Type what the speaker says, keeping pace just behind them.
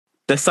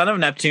The Son of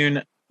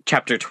Neptune,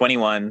 Chapter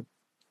 21,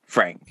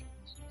 Frank.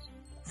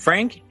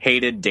 Frank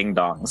hated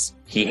ding-dongs.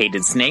 He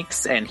hated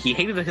snakes, and he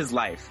hated his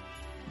life.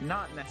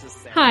 Not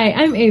necessarily. Hi,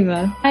 I'm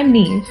Ava. I'm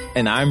Neve.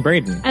 And I'm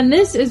Braden. And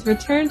this is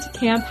Return to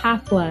Camp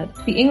Half-Blood,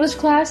 the English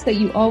class that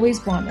you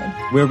always wanted.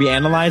 Where we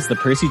analyze the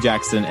Percy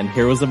Jackson and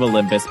Heroes of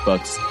Olympus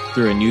books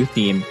through a new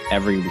theme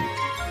every week.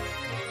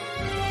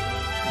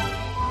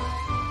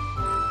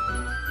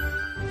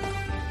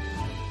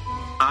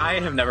 I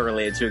have never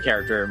related to a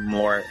character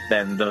more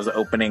than those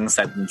opening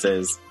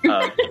sentences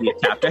of these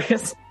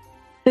chapters.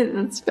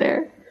 That's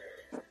fair.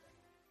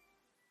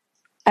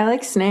 I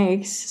like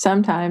snakes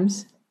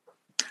sometimes.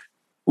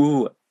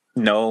 Ooh,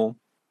 no.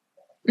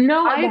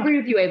 No, I agree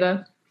with you,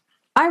 Ava.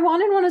 I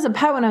wanted one as a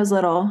pet when I was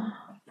little.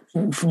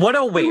 What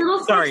a wait.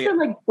 Little Sorry. snakes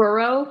that, like,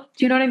 burrow.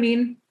 Do you know what I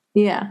mean?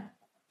 Yeah.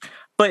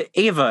 But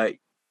Ava,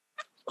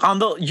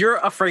 you're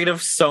afraid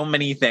of so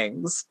many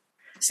things.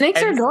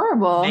 Snakes are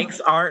adorable. Snakes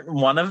aren't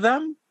one of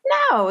them?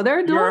 No, they're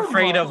adorable. You're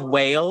afraid of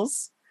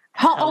whales?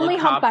 Only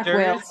humpback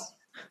whales.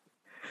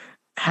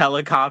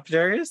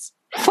 Helicopters?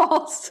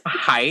 False.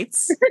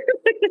 Heights?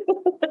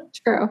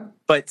 True.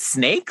 But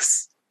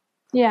snakes?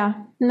 Yeah.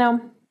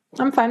 No,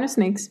 I'm fine with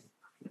snakes.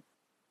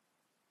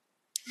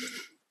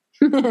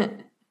 Most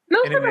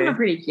of them are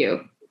pretty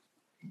cute.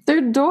 They're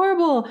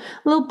adorable.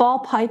 Little ball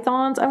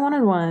pythons. I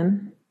wanted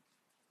one.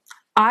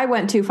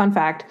 Fun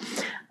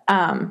fact,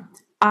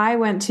 I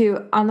went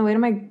to, on the way to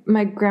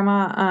my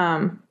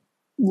grandma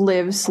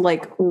lives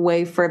like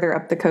way further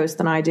up the coast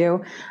than I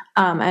do.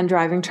 And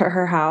driving to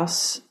her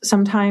house,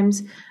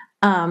 sometimes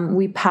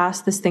we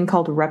passed this thing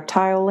called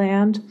Reptile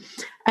Land.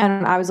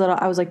 And I was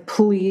like,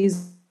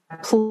 please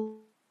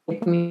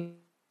take me.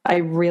 I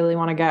really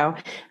want to go.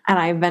 And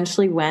I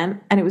eventually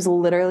went, and it was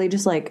literally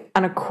just like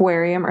an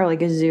aquarium or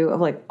like a zoo of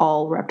like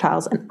all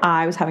reptiles. And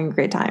I was having a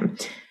great time.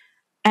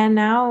 And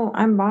now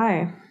I'm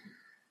bi.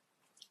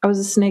 I was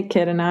a snake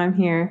kid, and now I'm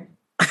here.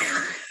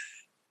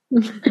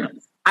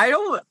 I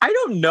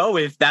don't know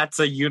if that's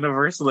a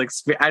universal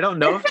experience. I don't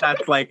know if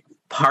that's like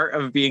part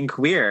of being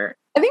queer.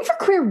 I think for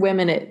queer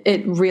women,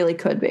 it really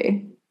could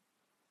be.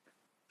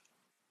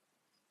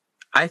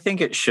 I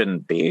think it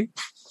shouldn't be.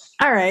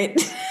 All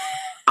right.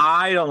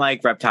 I don't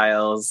like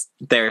reptiles.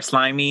 They're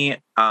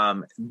slimy.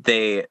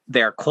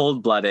 They're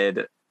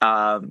cold-blooded.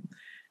 And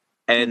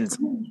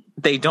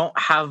they don't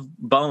have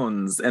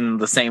bones in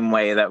the same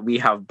way that we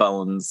have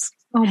bones.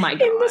 Oh my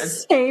God. In the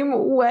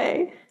same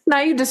way. Now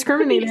you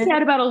discriminate. It's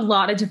sad about a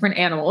lot of different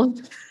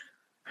animals.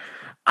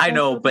 I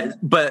know,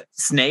 but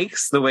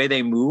snakes, the way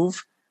they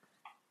move.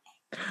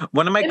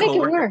 One of my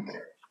coworkers,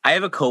 I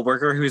have a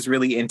coworker who's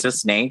really into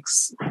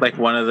snakes. Like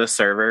one of the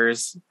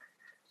servers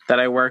that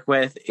I work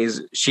with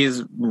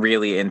she's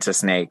really into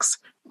snakes.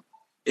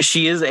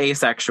 She is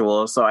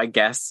asexual, so I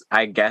guess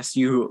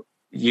you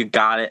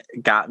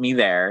got me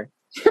there.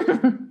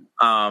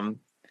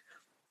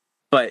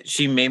 But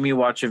she made me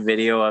watch a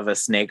video of a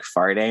snake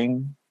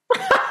farting.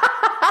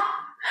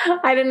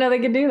 I didn't know they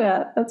could do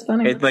that. That's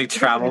funny. It like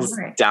travels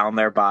down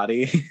their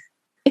body.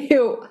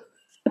 Ew.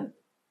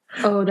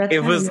 Oh,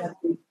 it was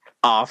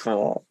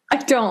awful. I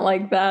don't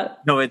like that.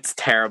 No, it's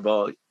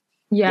terrible.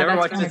 Yeah, you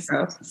ever that's watch a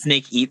gross.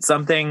 snake eat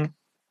something?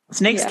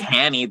 Snakes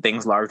can eat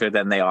things larger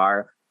than they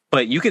are,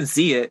 but you can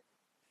see it.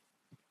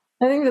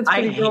 I think that's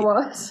pretty girl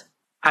boss.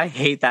 I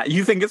hate that.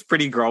 You think it's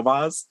pretty girl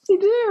boss? You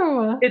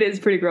do. It is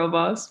pretty girl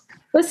boss.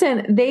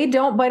 Listen, they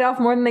don't bite off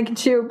more than they can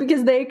chew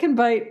because they can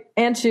bite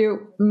and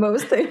chew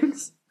most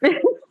things.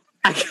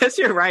 I guess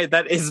you're right.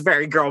 That is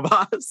very girl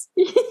boss.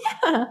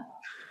 Yeah.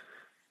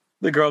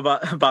 The girl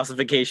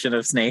bossification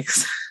of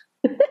snakes.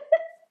 The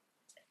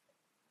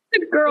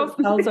girls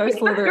are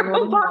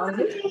slithering.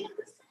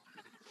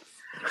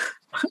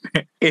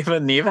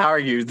 Ava, Neve, how are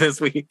you this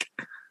week?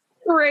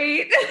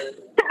 Great.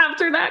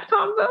 After that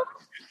combo.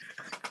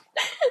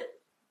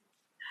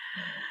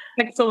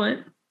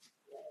 Excellent.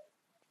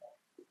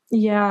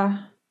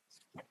 Yeah.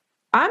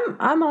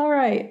 I'm all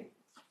right.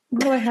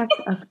 What do I have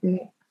to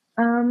update?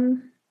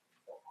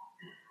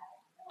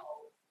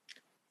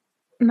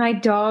 My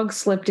dog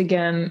slipped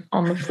again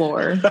on the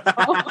floor. This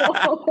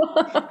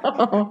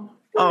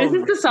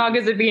is the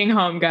sagas of being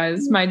home,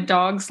 guys. My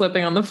dog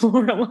slipping on the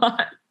floor a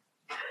lot.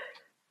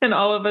 And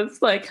all of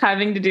us like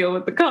having to deal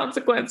with the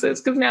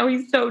consequences because now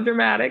he's so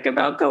dramatic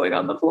about going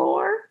on the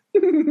floor.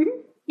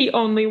 He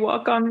only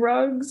walk on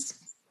rugs.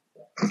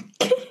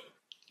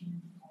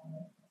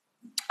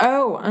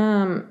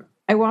 I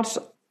watched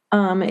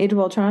Age of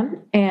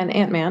Ultron and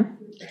Ant-Man.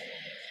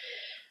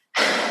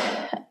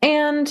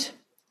 And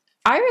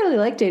I really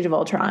liked Age of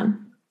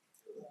Ultron.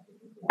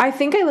 I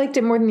think I liked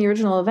it more than the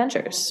original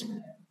Avengers.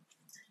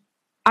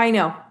 I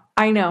know.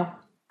 Braden,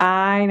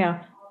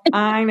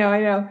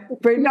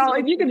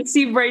 if you can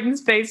see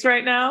Braden's face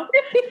right now.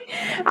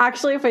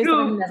 Actually, a face that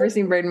I've never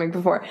seen Braden make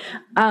before.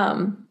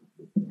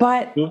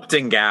 But Pooped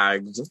and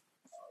gagged.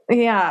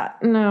 Yeah,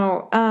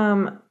 no.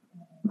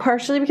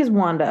 Partially because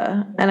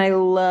Wanda, and I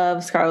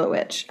love Scarlet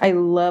Witch. I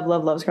love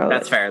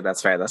Scarlet Witch.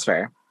 That's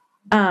fair.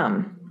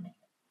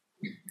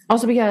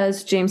 Also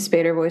because James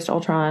Spader voiced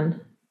Ultron,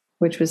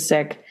 which was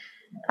sick.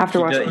 after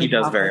watching he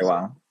does very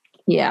well.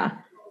 Yeah.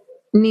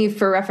 Neve,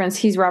 for reference,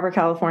 he's Robert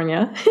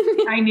California.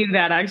 I knew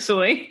that,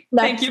 actually.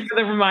 Thank you for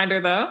the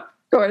reminder, though.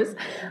 Of course.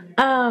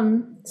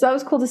 So that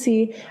was cool to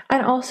see.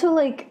 And also,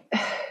 like,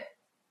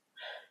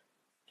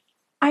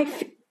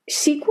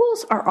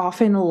 sequels are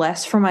often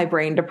less for my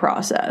brain to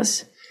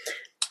process.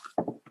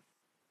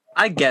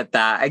 I get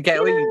that. I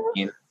get what you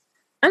mean.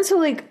 And so,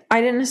 like,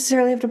 I didn't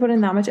necessarily have to put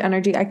in that much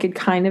energy. I could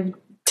kind of,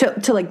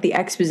 to like the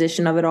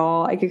exposition of it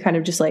all, I could kind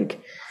of just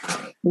like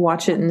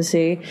watch it and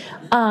see.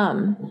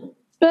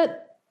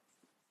 But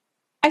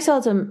I still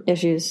had some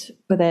issues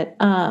with it.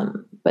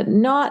 But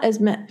not as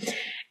many.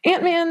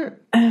 Ant-Man,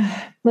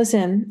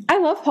 listen, I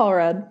love Paul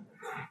Rudd.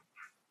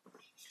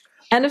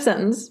 End of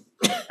sentence.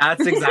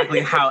 That's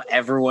exactly how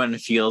everyone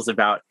feels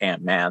about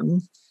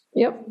Ant-Man.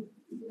 Yep.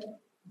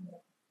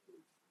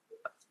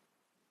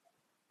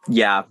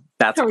 Yeah,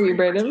 that's how are you,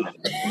 Brayden?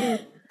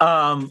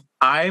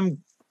 I'm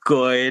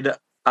good.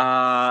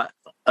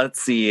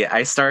 Let's see.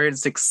 I started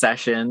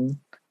Succession.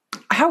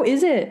 How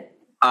is it?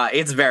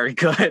 It's very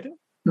good.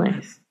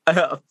 Nice.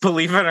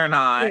 Believe it or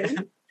not,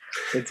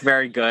 it's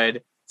very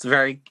good. It's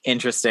very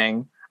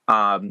interesting.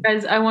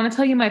 Guys, I want to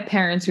tell you my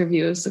parents'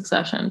 review of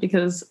Succession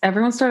because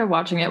everyone started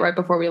watching it right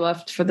before we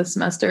left for the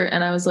semester,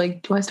 and I was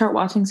like, "Do I start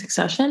watching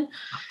Succession?"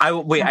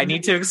 I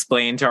need to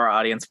explain to our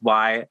audience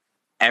why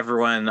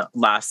everyone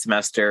last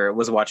semester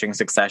was watching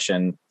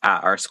Succession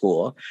at our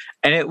school.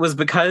 And it was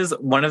because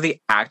one of the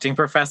acting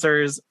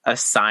professors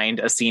assigned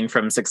a scene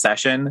from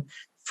Succession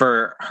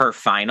for her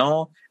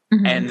final,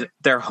 and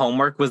their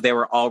homework was they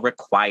were all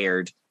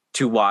required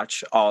to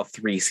watch all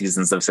 3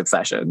 seasons of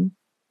Succession.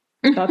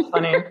 That's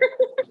funny.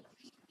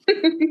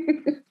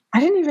 I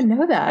didn't even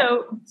know that.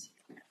 So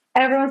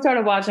everyone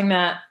started watching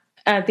that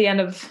at the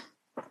end of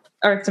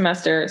our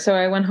semester. So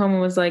I went home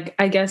and was like,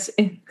 I guess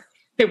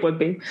it would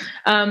be.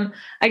 I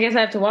guess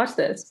I have to watch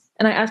this.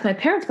 And I asked my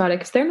parents about it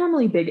because they're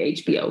normally big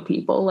HBO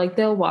people. Like,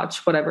 they'll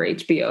watch whatever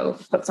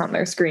HBO puts on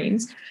their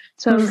screens.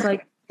 So I was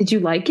like, did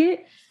you like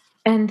it?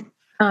 And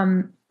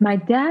my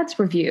dad's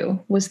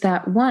review was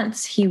that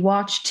once he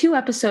watched 2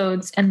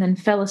 episodes and then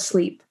fell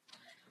asleep.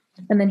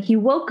 And then he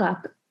woke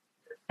up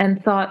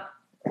and thought,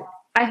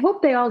 I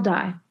hope they all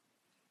die.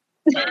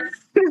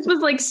 This was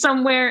like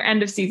somewhere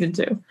end of season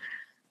 2.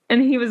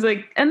 And he was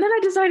like, and then I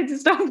decided to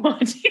stop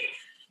watching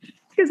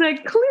because I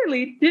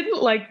clearly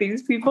didn't like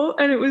these people.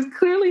 And it was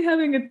clearly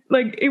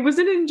it was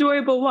an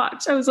enjoyable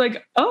watch. I was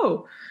like,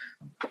 oh,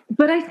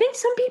 but I think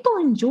some people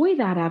enjoy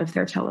that out of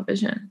their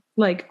television.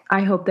 Like,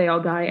 I hope they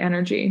all die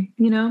energy,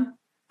 you know?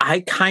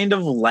 I kind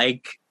of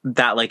like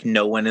that, like,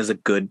 no one is a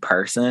good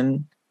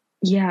person.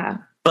 Yeah.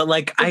 But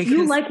like, if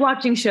you like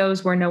watching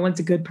shows where no one's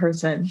a good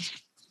person,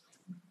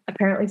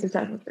 apparently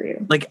Succession for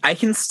you. Like, I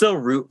can still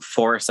root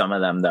for some of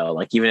them though.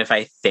 Like, even if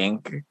I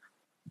think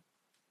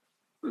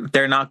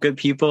they're not good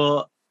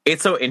people,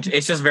 it's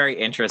just very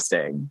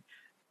interesting.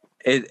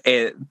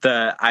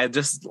 I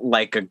just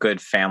like a good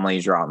family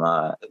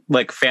drama,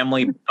 like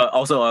family,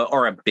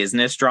 or a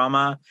business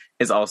drama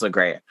is also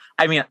great.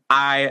 I mean,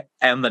 I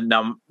am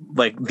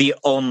the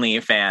only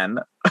fan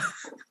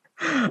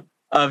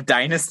of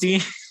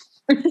Dynasty.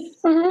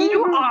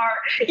 You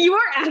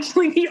are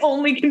actually the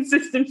only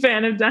consistent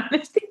fan of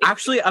Dynasty.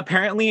 Actually,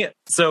 apparently,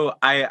 so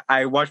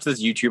I watched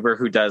this YouTuber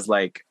who does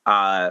like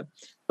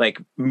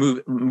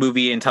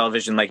movie and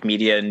television, like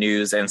media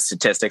news and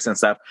statistics and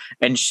stuff.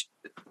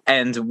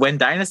 And when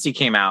Dynasty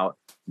came out,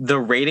 the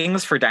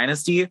ratings for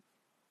Dynasty,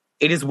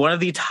 it is one of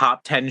the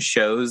top 10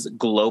 shows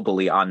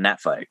globally on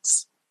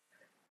Netflix.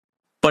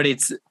 But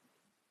its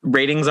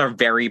ratings are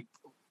very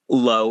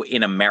low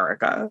in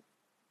America.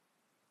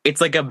 It's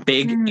like a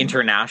big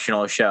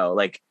international show.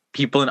 Like,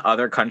 people in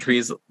other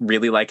countries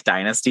really like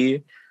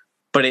Dynasty,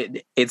 but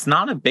it's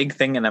not a big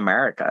thing in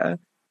America.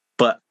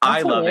 But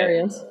that's I love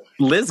hilarious. It.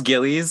 Liz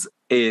Gillies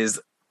is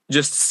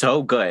just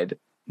so good.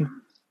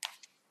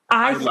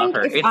 I love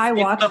her.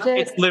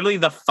 It's literally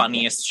the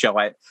funniest show.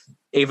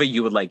 Ava,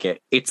 you would like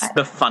it. It's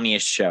the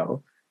funniest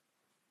show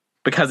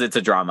because it's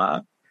a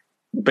drama,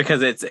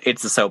 because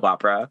it's a soap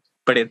opera,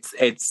 but it's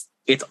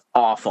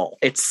awful.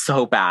 It's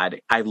so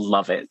bad. I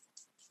love it.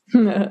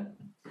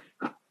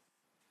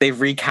 They've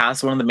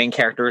recast one of the main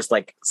characters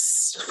like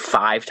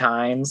 5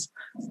 times.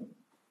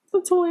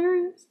 That's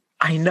hilarious.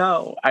 I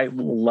know. I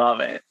love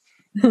it.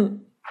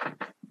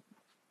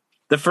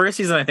 The first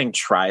season, I think,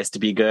 tries to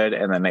be good,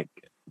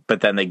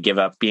 but then they give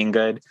up being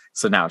good.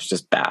 So now it's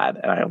just bad,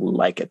 and I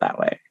like it that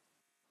way.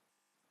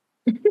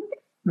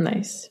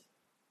 Nice.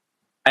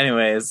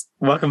 Anyways,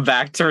 welcome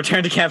back to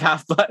Return to Camp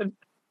Half-Blood.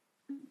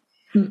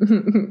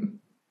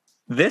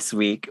 This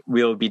week,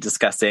 we will be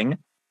discussing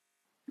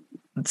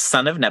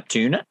Son of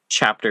Neptune,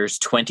 chapters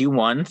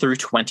 21 through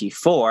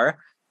 24,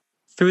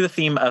 through the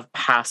theme of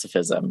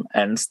pacifism.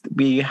 And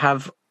we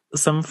have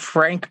some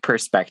frank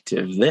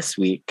perspective this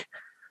week.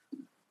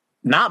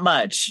 Not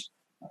much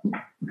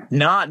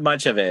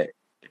of it.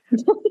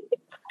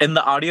 In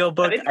the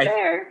audiobook,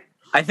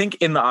 I think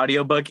in the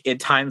audiobook, it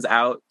times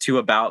out to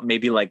about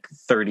maybe like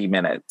 30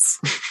 minutes.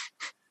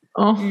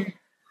 Oh.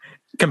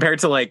 Compared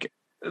to like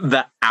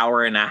the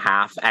hour and a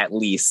half at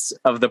least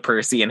of the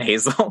Percy and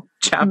Hazel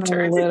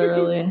chapter. No,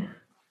 literally.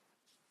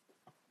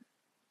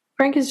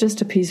 Frank is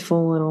just a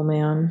peaceful little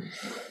man,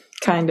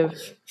 kind of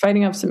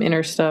fighting up some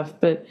inner stuff,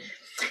 but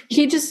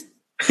he just...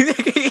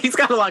 He's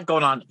got a lot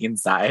going on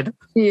inside.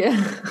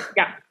 Yeah.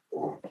 Yeah.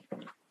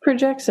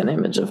 Projects an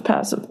image of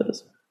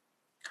passiveness.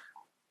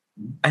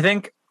 I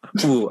think,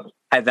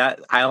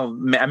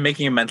 I'm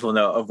making a mental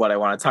note of what I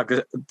want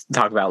to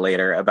talk about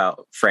later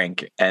about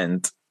Frank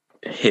and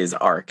his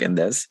arc in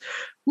this.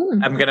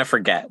 I'm going to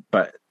forget,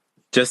 but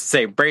just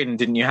say, Brayden,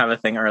 didn't you have a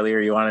thing earlier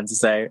you wanted to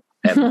say?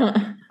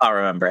 And I'll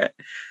remember it.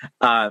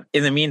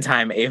 In the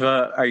meantime,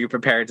 Ava, are you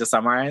prepared to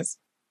summarize?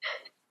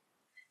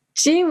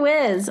 Gee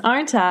whiz,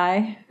 aren't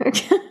I?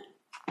 Gee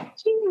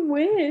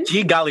whiz.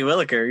 Gee golly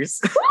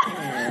willikers.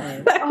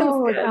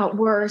 Oh, it got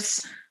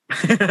worse.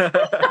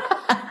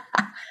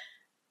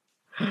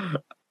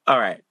 All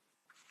right.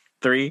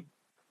 3,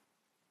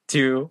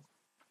 2,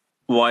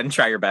 1.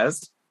 Try your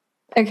best.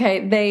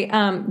 Okay, they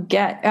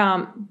get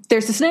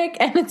there's a snake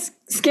and it's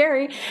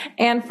scary,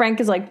 and Frank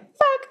is like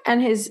fuck,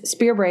 and his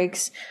spear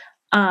breaks.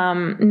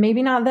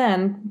 Maybe not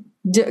then.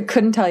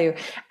 Couldn't tell you.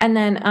 And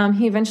then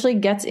he eventually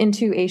gets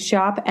into a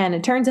shop, and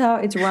it turns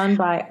out it's run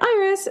by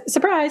Iris.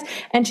 Surprise!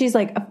 And she's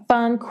like a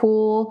fun,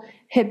 cool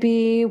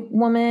hippie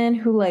woman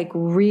who like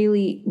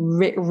really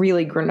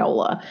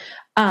granola.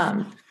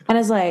 And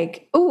is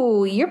like,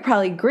 "Ooh, you're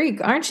probably Greek,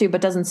 aren't you?"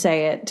 But doesn't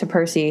say it to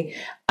Percy.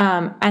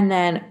 And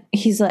then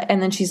she's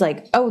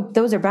like, "Oh,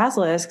 those are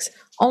basilisks.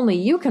 Only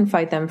you can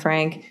fight them,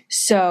 Frank.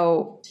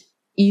 So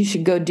you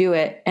should go do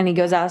it." And he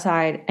goes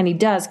outside, and he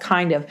does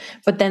kind of.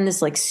 But then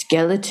this like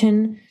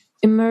skeleton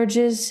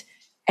emerges,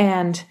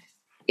 and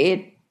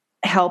it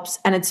helps,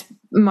 and it's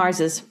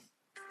Mars's.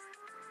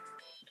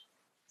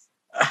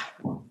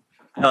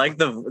 I like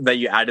that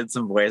you added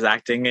some voice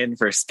acting in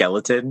for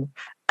skeleton,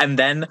 and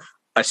then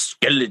a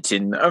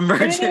skeleton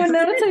emerges. I didn't even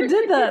notice I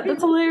did that.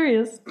 That's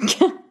hilarious.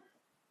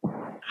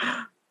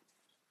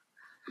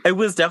 It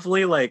was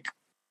definitely like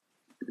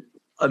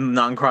a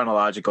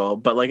non-chronological,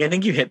 but like I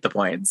think you hit the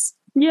points.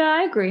 Yeah,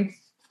 I agree.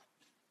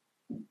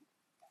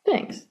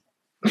 Thanks.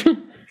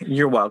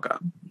 You're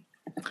welcome.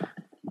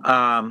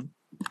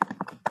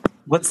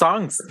 What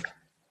songs?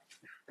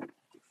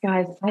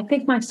 Guys, I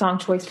think my song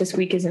choice this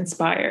week is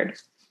inspired.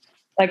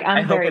 Like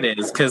I hope it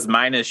is, because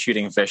mine is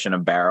Shooting Fish in a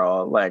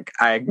Barrel. Like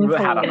I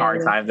had a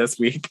hard time this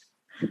week.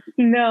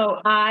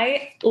 No,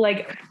 okay.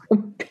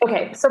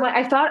 So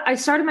I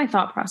started my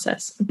thought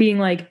process being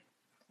like,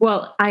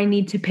 well, I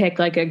need to pick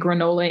like a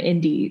granola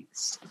indie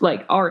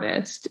like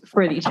artist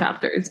for these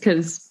chapters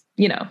because,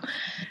 you know,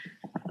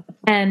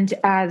 and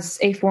as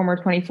a former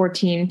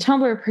 2014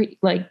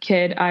 Tumblr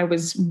kid, I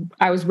was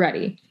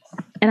ready,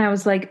 and I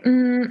was like,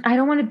 I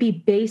don't want to be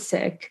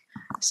basic.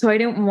 So I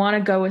didn't want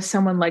to go with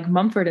someone like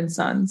Mumford and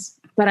Sons,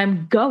 but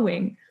I'm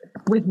going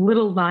with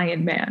Little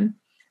Lion Man.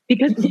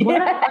 Because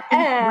what a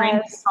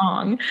Frank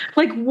song.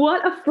 Like,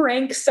 what a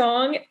Frank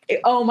song.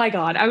 Oh my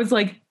God. I was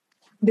like,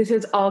 this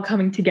is all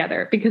coming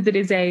together because it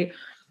is a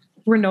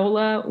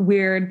granola,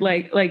 weird,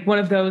 like one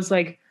of those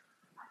like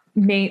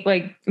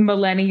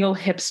millennial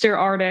hipster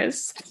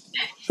artists,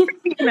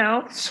 you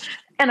know?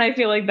 And I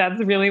feel like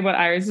that's really what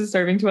Iris is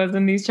serving to us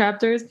in these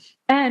chapters.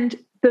 And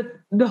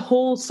the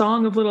whole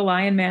song of Little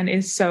Lion Man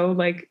is so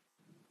like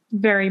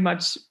very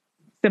much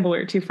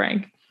similar to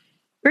Frank.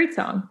 Great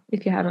song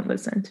if you haven't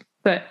listened.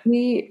 But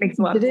we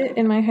did it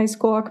in my high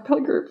school a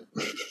cappella group.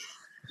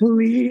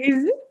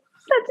 Please.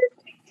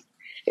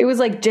 It was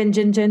like gin,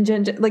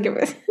 like it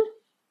was.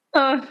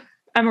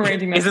 I'm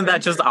arranging that. Isn't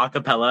that just a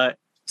cappella?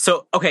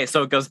 So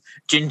it goes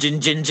gin.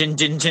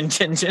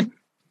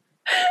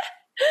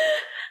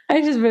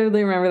 I just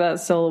vividly remember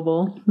that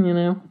syllable, you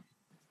know?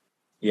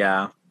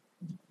 Yeah.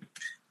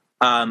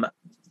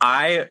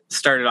 I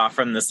started off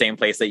from the same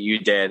place that you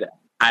did.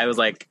 I was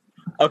like,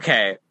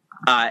 okay,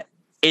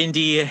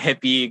 indie,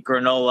 hippie,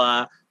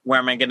 granola, where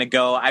am I going to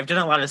go? I've done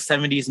a lot of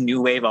 70s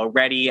new wave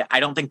already.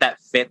 I don't think that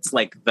fits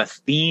like the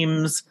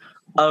themes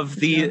of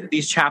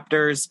these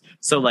chapters.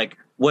 So like,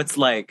 what's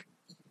like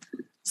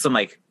some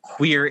like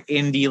queer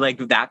indie, like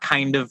that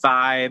kind of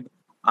vibe.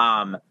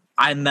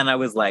 And then I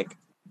was like,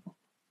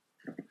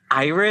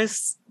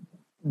 Iris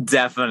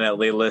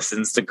definitely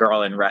listens to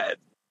Girl in Red.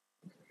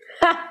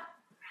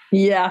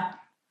 Yeah.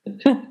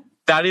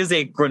 That is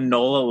a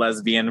granola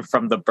lesbian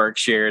from the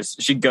Berkshires.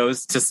 She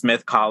goes to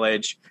Smith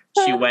College.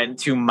 She went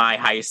to my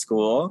high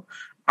school.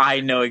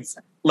 I know,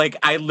 I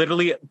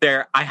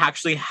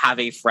actually have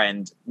a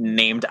friend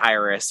named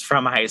Iris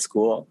from high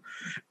school.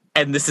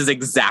 And this is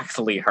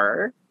exactly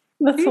her.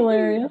 That's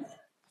hilarious.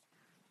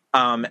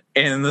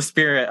 In the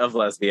spirit of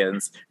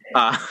lesbians,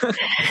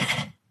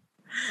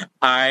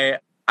 I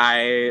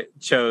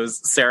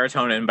chose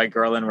Serotonin by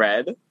Girl in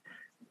Red.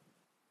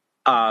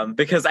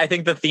 Because I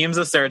think the themes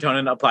of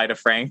Serotonin apply to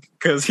Frank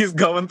because he's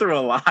going through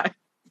a lot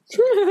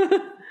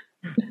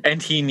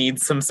and he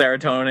needs some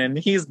serotonin.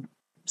 He's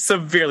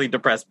severely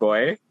depressed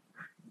boy.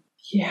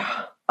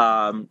 Yeah.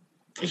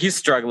 He's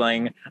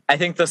struggling. I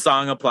think the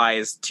song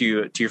applies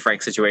to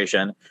Frank's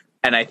situation.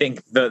 And I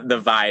think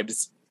the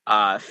vibes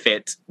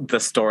fit the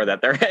store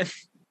that they're in.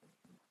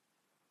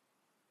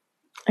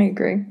 I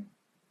agree.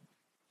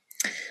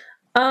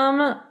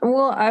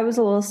 Well, I was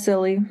a little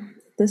silly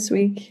this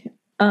week.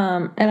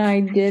 And I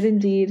did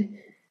indeed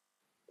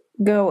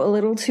go a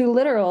little too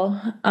literal,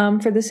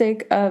 for the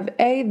sake of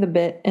A, the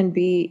bit, and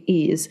B,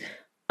 ease.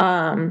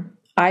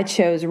 I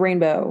chose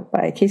Rainbow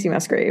by Casey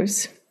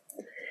Musgraves.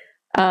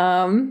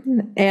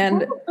 And I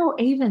don't know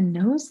Ava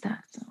knows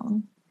that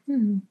song.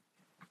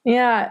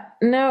 Yeah,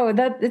 no,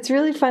 it's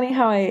really funny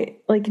how I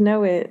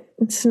know it.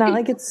 It's not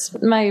like it's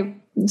my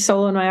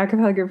solo in my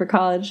acapella group for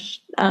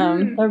college.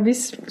 That would be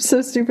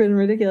so stupid and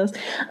ridiculous.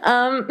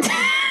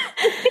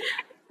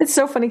 It's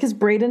so funny because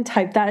Braden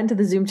typed that into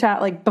the Zoom chat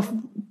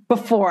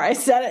before I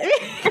said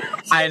it.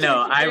 I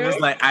know. I was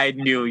like, I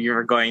knew you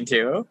were going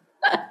to.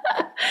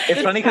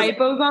 It's funny because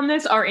typos on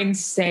this are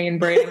insane,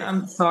 Braden.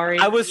 I'm sorry.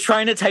 I was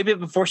trying to type it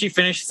before she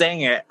finished saying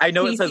it. I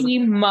know it says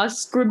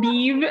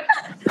Musgrave.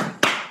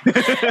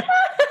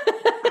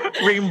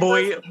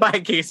 Rainbow by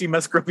Casey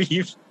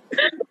Musgrave.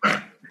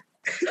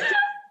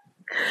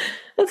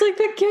 That's like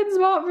the Kids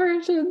Bop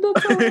version.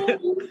 That's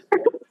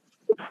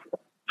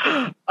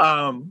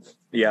all.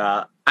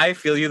 Yeah, I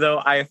feel you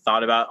though. I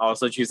thought about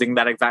also choosing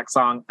that exact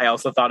song. I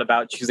also thought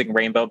about choosing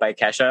Rainbow by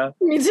Kesha.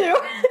 Me too.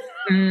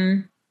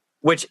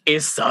 Which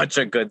is such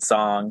a good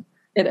song.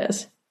 It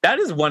is. That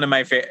is one of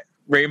my favorite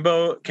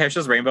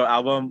Kesha's Rainbow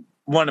album.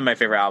 One of my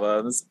favorite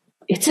albums.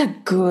 It's a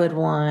good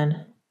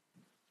one.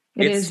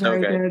 It is so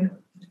very good.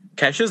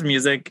 Kesha's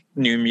music,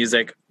 new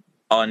music,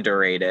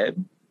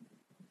 underrated.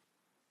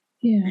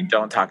 Yeah. We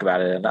don't talk about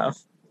it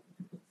enough.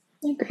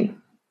 I agree.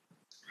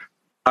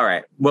 All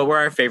right. What were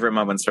our favorite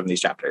moments from these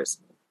chapters?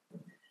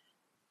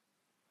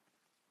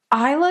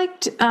 I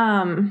liked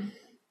the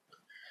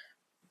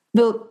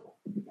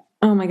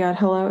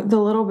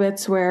little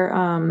bits where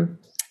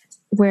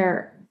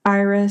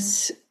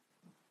Iris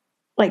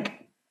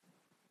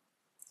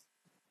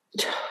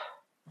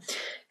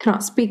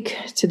cannot speak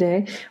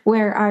today,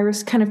 where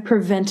Iris kind of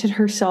prevented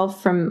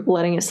herself from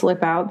letting it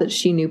slip out that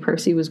she knew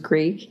Percy was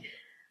Greek.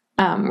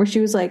 Where she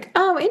was like,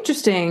 "Oh,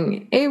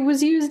 interesting. It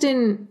was used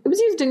in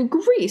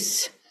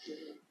Greece.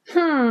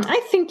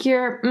 I think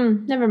you're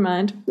never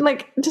mind."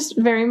 Just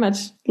very much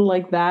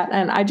like that,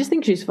 and I just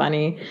think she's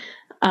funny.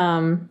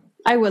 I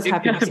was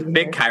happy to see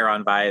big her.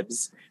 Chiron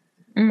vibes.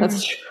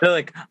 That's true. They're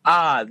like,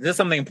 this is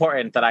something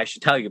important that I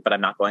should tell you, but I'm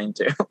not going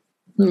to.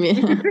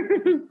 Yeah.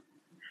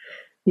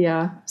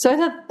 Yeah. So I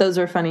thought those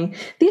were funny.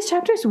 These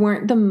chapters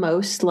weren't the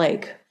most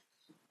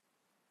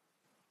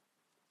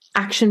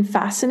action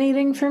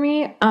fascinating for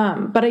me,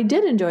 but I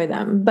did enjoy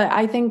them. But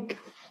I think,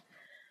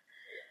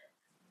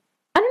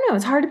 I don't know,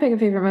 it's hard to pick a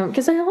favorite moment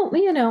because I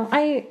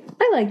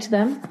liked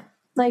them.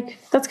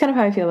 That's kind of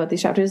how I feel about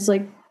these chapters.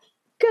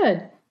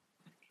 Good.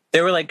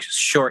 They were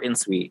short and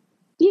sweet.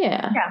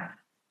 Yeah.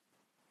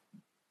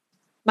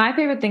 My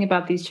favorite thing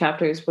about these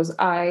chapters was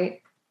I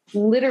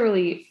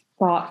literally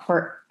thought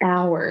for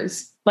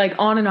hours,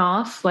 on and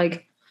off, where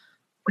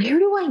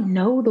do I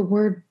know the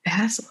word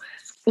basilisk?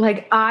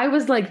 I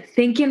was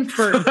thinking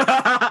for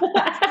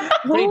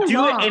they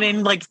do it and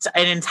in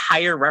an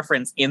entire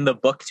reference in the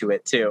book to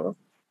it too.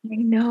 I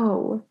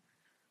know,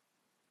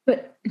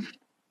 but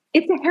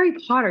it's a Harry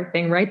Potter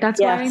thing, right?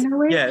 That's why I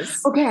know it.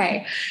 Yes.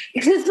 Okay,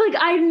 because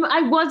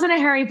I wasn't a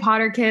Harry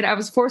Potter kid. I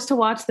was forced to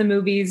watch the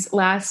movies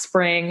last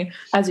spring,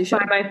 as you should,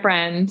 by my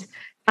friend.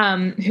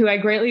 Who I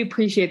greatly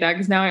appreciate that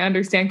because now I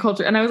understand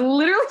culture. And I was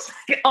literally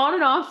on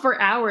and off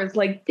for hours.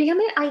 Damn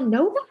it, I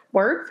know that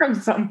word from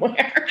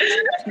somewhere.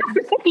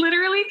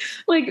 Literally,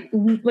 I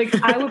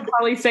would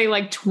probably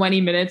say 20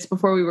 minutes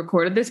before we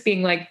recorded this,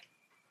 being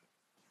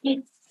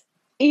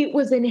it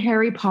was in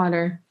Harry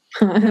Potter.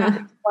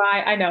 That's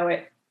why I know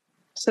it.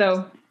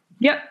 So,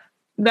 yep,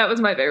 that was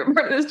my favorite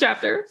part of this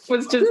chapter.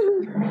 Was just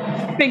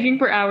thinking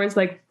for hours,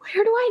 where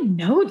do I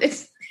know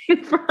this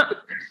thing from?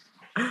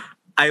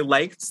 I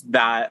liked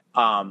that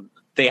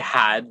they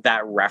had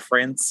that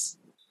reference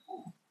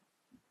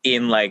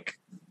in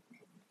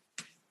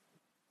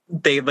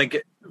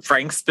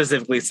Frank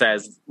specifically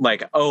says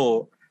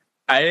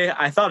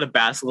I thought a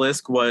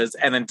basilisk was,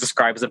 and then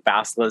describes a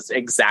basilisk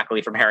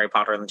exactly from Harry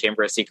Potter and the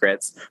Chamber of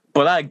Secrets,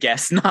 but I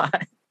guess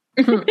not.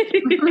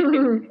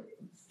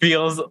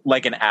 Feels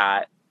like an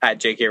at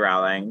J.K.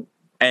 Rowling,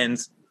 and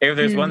if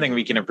there's one thing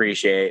we can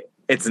appreciate,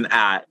 it's an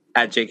at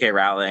J.K.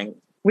 Rowling.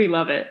 We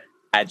love it.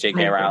 At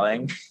J.K.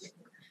 Rowling.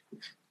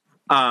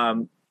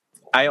 I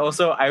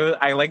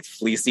liked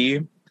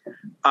Fleecy.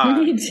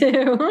 Me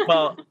too.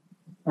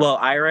 well,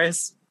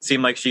 Iris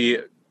seemed like she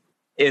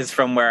is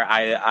from where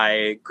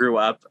I grew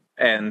up,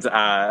 and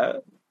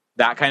that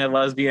kind of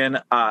lesbian.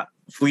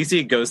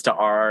 Fleecy goes to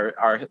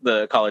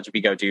the college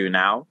we go to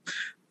now.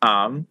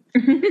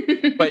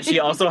 But she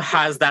also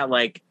has that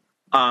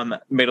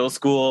middle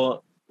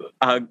school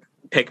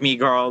pick me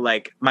girl,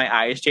 my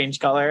eyes change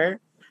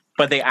color,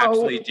 but they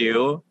actually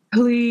do.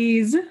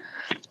 Please.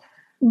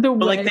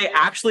 But they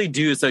actually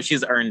do, so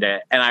she's earned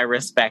it, and I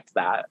respect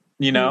that,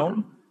 And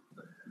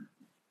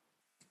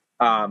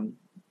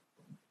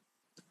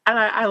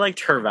I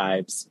liked her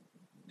vibes.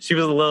 She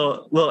was a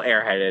little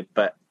airheaded,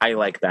 but I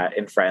like that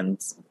in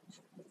Friends.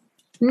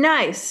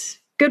 Nice.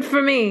 Good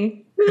for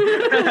me.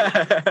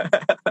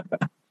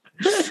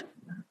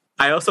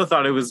 I also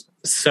thought it was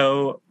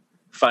so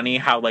funny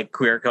how like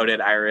queer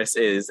coded Iris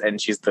is, and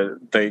she's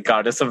the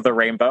goddess of the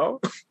rainbow.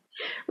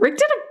 Rick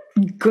did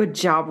a good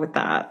job with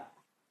that.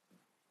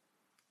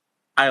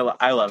 I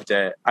loved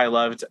it.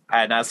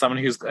 And as someone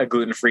who's a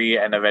gluten-free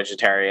and a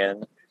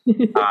vegetarian,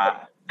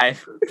 I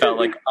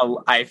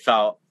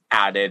felt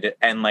added,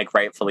 and like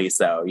rightfully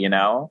so, you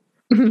know?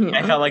 Yeah.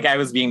 I felt like I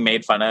was being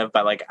made fun of,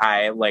 but like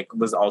I like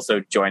was also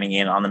joining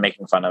in on the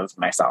making fun of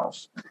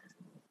myself.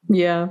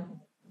 Yeah.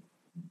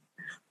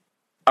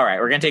 All right,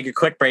 we're going to take a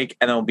quick break,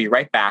 and then we'll be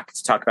right back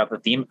to talk about the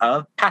theme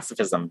of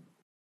pacifism.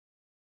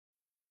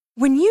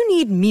 When you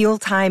need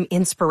mealtime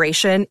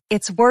inspiration,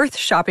 it's worth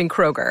shopping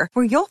Kroger,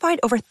 where you'll find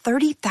over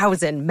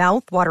 30,000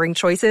 mouth-watering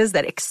choices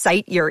that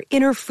excite your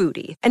inner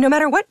foodie. And no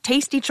matter what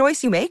tasty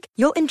choice you make,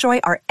 you'll enjoy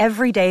our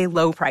everyday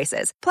low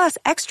prices, plus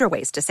extra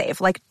ways to save,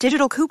 like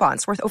digital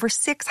coupons worth over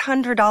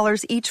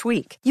 $600 each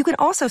week. You can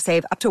also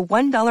save up to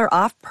 $1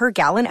 off per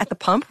gallon at the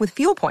pump with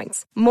fuel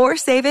points. More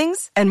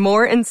savings and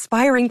more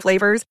inspiring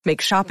flavors make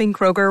shopping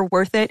Kroger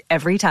worth it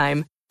every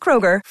time.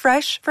 Kroger,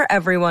 fresh for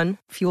everyone.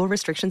 Fuel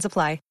restrictions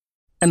apply.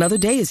 Another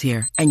day is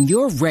here, and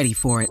you're ready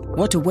for it.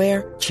 What to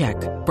wear? Check.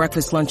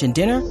 Breakfast, lunch, and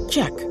dinner?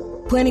 Check.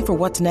 Planning for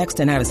what's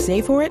next and how to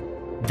save for it?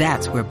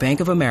 That's where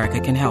Bank of America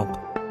can help.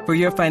 For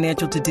your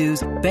financial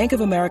to-dos, Bank of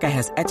America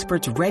has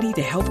experts ready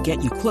to help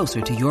get you closer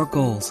to your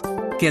goals.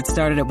 Get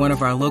started at one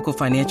of our local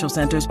financial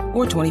centers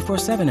or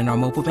 24/7 in our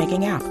mobile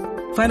banking app.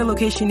 Find a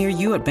location near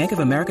you at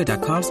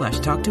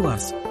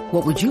bankofamerica.com/talktous.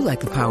 What would you like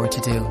the power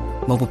to do?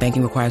 Mobile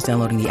banking requires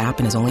downloading the app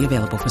and is only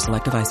available for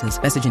select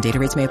devices. Message and data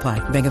rates may apply.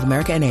 Bank of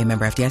America NA,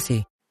 member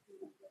FDIC.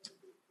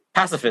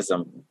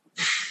 Pacifism.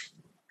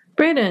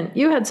 Brayden,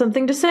 you had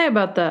something to say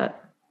about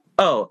that.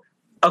 Oh,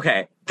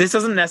 okay. This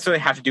doesn't necessarily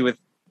have to do with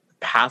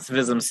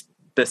pacifism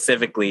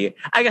specifically.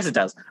 I guess it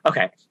does.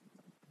 Okay.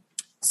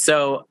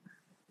 So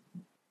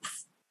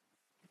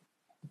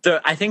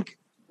I think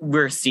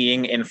we're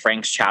seeing in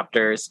Frank's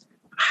chapters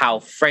how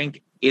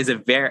Frank is a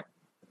very,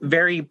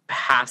 very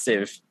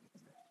passive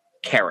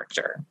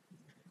character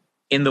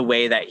in the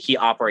way that he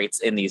operates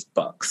in these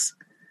books.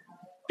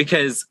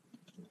 Because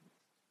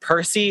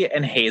Percy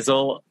and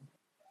Hazel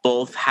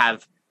both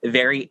have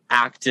very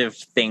active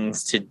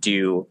things to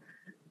do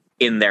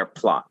in their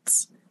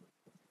plots.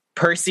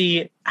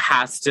 Percy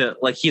has to,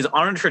 like, he's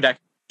on a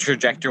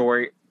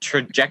trajectory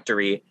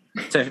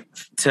to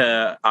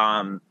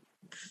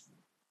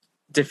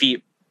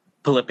defeat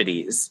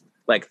Peloponnese.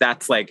 Like,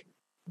 that's like,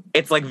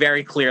 it's like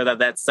very clear that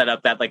that's set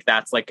up that like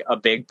that's like a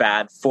big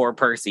bad for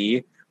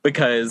Percy,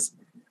 because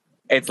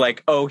it's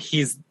like, oh,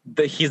 he's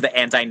the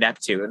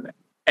anti-Neptune,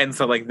 and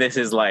so like this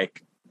is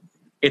like,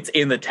 it's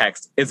in the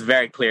text. It's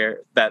very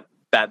clear that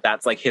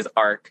that's like his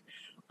arc.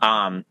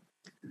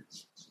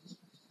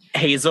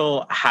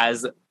 Hazel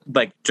has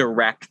like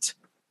direct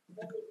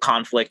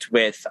conflict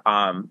with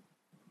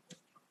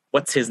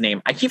what's his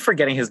name? I keep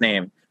forgetting his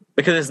name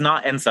because it's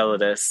not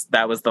Enceladus.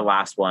 That was the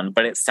last one,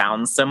 but it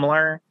sounds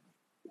similar.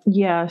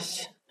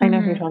 Yes, I know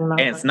who you're talking about.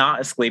 And it's not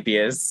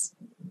Asclepius.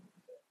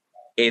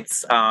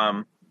 It's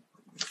and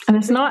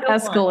it's not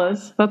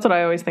Aeschylus. That's what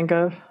I always think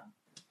of.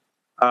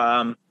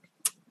 But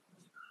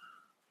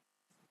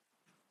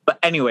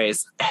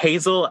anyways,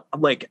 Hazel,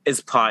 like,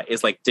 his plot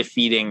is like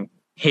defeating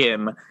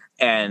him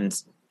and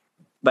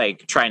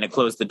like trying to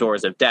close the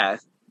doors of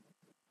death,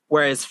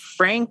 whereas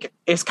Frank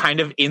is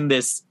kind of in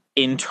this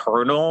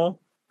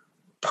internal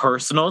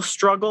personal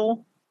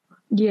struggle.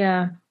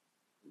 Yeah.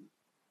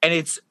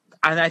 And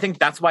I think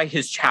that's why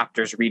his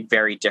chapters read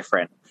very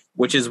different,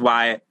 which is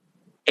why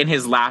in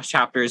his last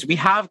chapters we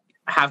have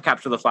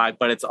Capture the Flag,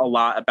 but it's a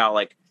lot about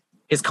like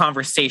his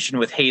conversation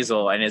with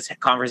Hazel and his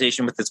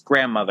conversation with his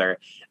grandmother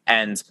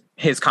and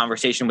his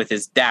conversation with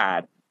his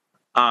dad.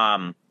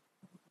 And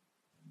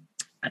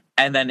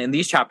then in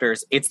these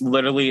chapters, it's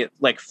literally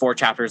like 4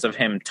 chapters of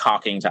him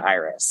talking to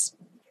Iris.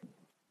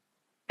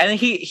 And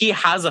he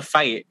has a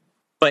fight,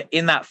 but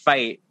in that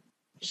fight,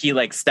 he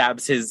like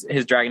stabs his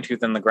dragon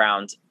tooth in the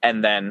ground,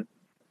 and then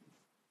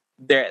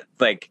there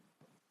like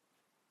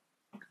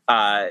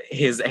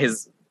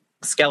his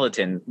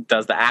skeleton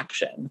does the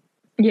action.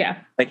 Yeah.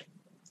 Like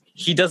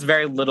he does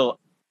very little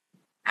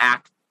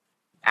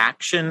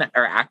action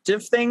or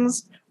active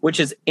things, which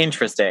is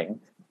interesting.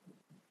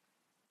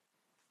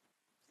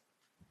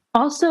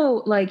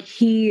 Also, like,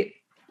 he,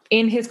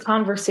 in his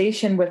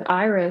conversation with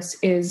Iris,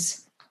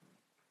 is,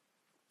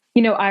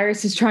 you know,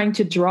 Iris is trying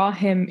to draw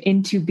him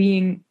into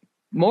being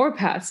more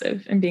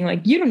passive and being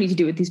like, you don't need to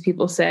do what these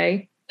people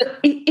say.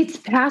 It's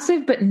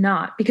passive, but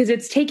not, because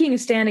it's taking a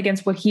stand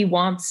against what he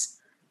wants,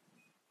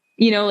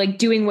 you know, like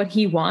doing what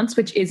he wants,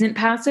 which isn't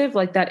passive,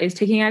 like that is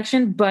taking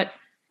action, but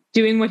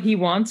doing what he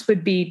wants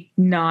would be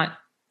not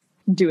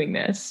doing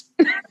this.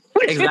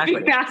 Which exactly.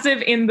 Would be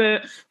passive in the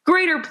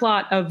greater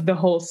plot of the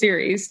whole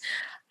series.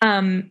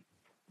 And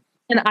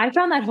I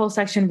found that whole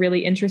section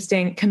really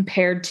interesting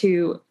compared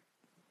to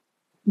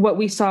what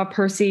we saw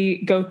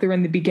Percy go through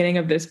in the beginning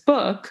of this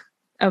book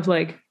of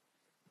like,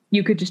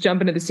 you could just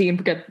jump into the sea and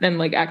forget and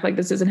like act like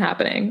this isn't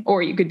happening,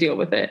 or you could deal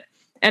with it.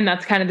 And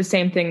that's kind of the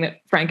same thing that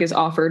Frank is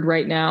offered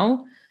right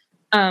now.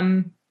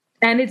 And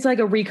it's like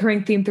a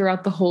recurring theme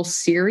throughout the whole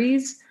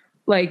series.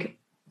 Like,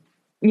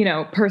 you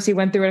know, Percy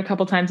went through it a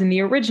couple times in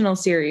the original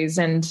series,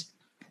 and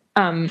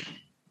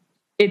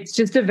it's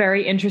just a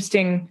very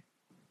interesting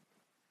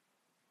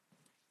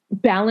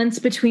balance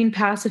between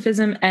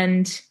pacifism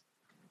and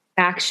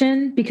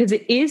action, because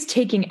it is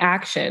taking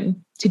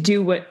action to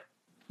do what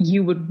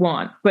you would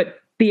want, but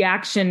the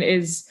action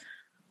is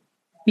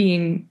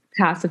being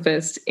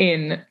pacifist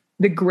in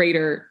the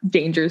greater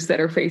dangers that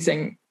are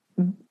facing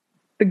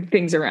the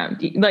things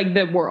around you, like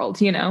the world,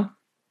 you know?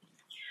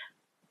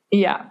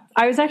 Yeah.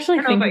 I was actually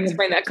I don't know if I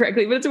explained that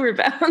correctly, but it's a weird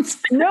balance.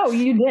 No,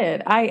 you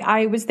did.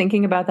 I was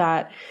thinking about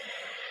that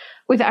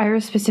with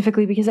Iris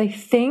specifically, because I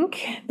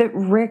think that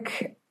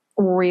Rick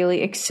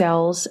really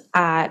excels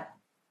at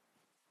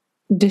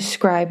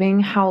describing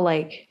how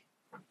like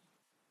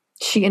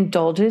she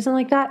indulges in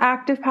like that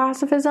active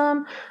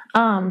pacifism,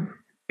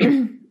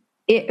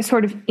 it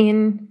sort of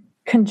in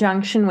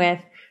conjunction with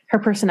her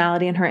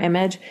personality and her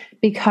image,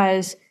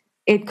 because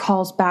it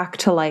calls back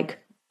to like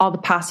all the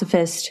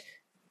pacifist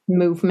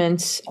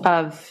movements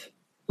of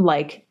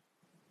like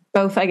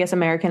both, I guess,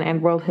 American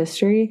and world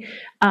history,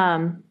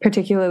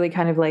 particularly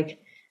kind of like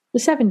the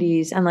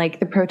 70s and like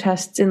the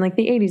protests in like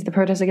the 80s, the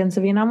protests against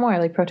the Vietnam War,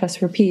 like protests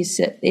for peace.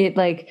 It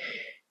like,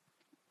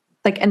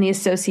 and the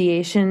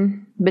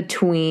association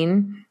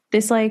between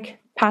this like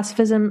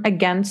pacifism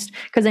against,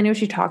 because I know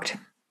she talked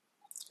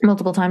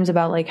multiple times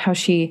about like how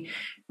she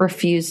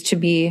refused to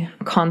be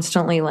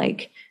constantly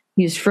like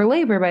used for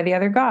labor by the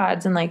other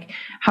gods, and like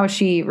how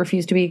she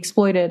refused to be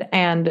exploited,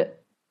 and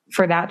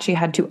for that she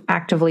had to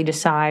actively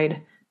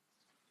decide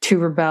to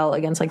rebel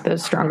against like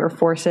those stronger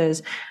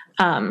forces,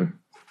 and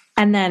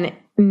then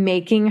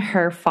making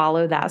her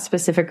follow that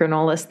specific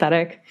granola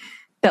aesthetic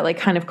that like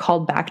kind of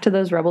called back to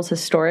those rebels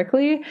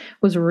historically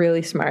was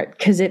really smart,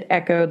 because it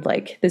echoed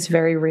like this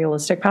very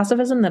realistic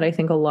pacifism that I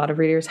think a lot of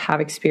readers have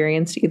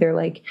experienced either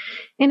like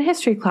in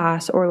history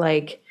class or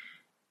like,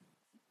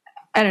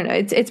 I don't know,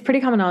 it's pretty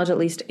common knowledge, at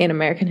least in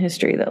American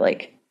history, that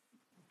like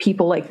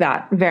people like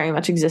that very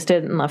much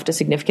existed and left a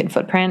significant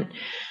footprint.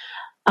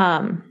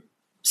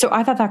 So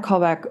I thought that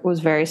callback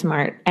was very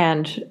smart,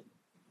 and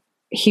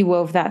he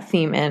wove that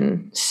theme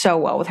in so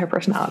well with her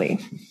personality.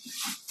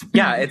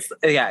 Yeah,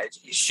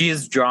 she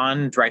is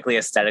drawn directly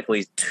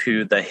aesthetically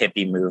to the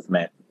hippie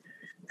movement.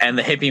 And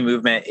the hippie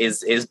movement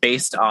is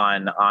based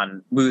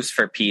on moves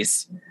for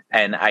peace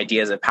and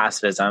ideas of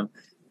pacifism.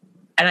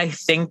 And I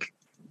think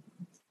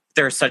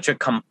there's such a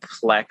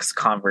complex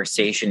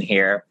conversation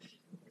here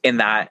in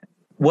that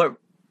what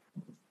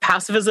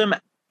pacifism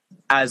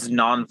as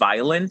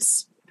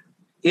nonviolence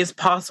is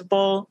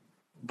possible,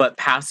 but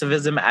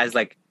pacifism as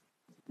like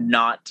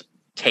not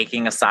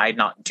taking a side,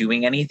 not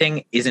doing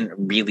anything isn't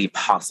really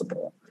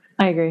possible.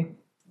 I agree.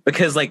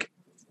 Because like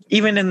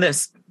even in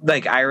this,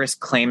 like Iris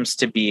claims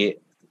to be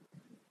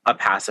a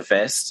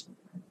pacifist,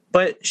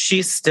 but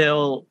she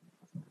still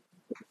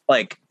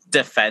like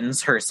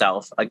defends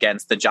herself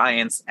against the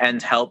giants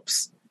and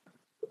helps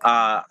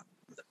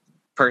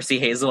Percy,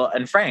 Hazel,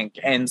 and Frank.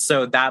 And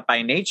so that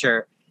by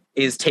nature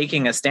is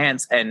taking a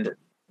stance and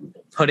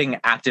putting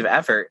active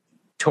effort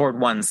toward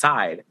one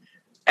side.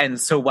 And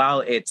so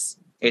while it's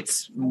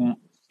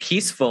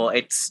peaceful,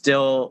 it's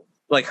still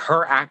like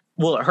her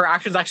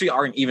actions actually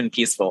aren't even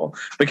peaceful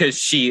because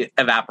she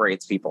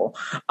evaporates people.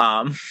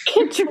 But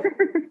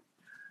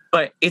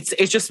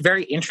it's just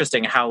very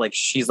interesting how like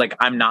she's like,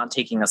 I'm not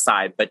taking a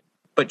side, but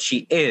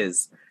she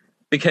is,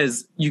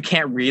 because you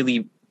can't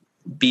really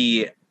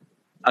be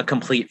a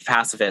complete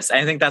pacifist. And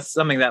I think that's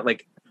something that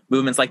like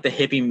movements like the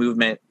hippie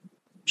movement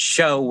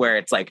show, where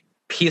it's like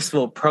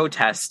peaceful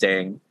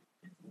protesting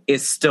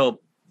is still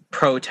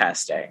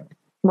protesting,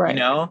 right? You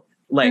know,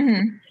 like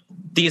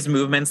these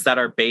movements that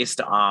are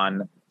based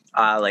on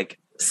like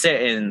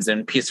sit-ins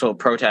and peaceful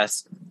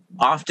protests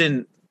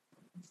often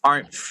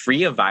aren't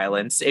free of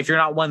violence. If you're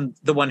not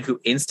the one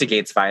who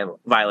instigates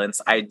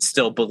violence, I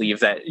still believe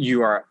that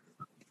you are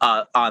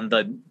on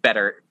the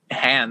better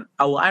hand.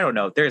 Oh, I don't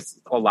know. There's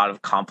a lot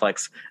of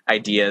complex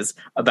ideas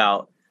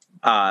about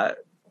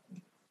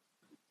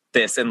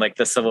this in like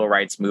the civil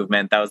rights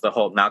movement. That was the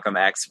whole Malcolm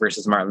X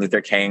versus Martin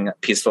Luther King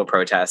peaceful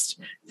protest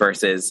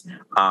versus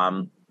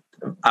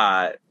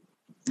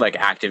like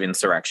active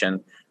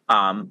insurrection.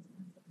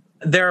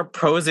 There are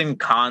pros and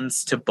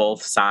cons to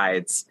both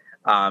sides.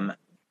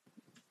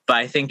 But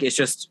I think it's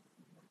just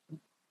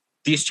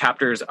these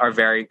chapters are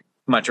very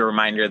much a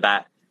reminder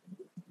that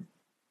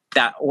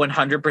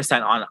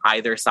 100% on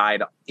either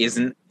side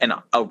isn't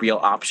a real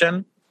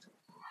option.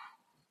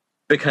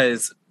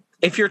 Because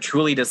if you're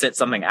truly to sit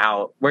something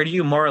out, where do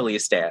you morally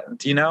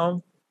stand? You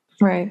know?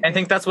 Right. I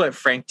think that's what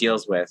Frank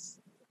deals with.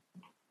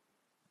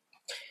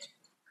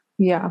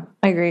 Yeah,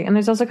 I agree. And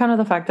there's also kind of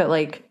the fact that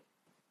like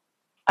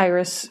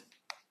Iris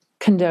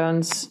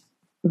condones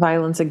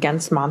violence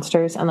against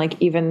monsters, and like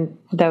even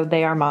though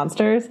they are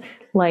monsters,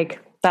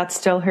 like that's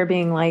still her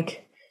being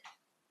like,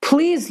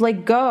 please,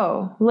 like,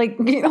 go, like,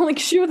 you know, like,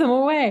 shoo them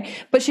away.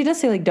 But she does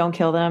say, like, don't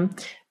kill them.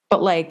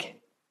 But, like,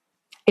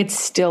 it's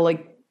still,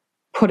 like,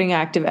 putting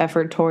active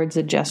effort towards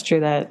a gesture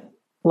that,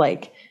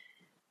 like,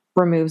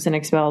 removes and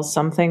expels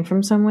something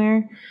from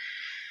somewhere.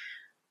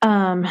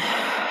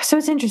 So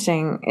it's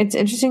interesting. It's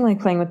interesting, like,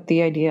 playing with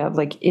the idea of,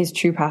 like, is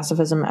true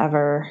pacifism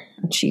ever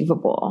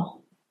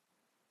achievable?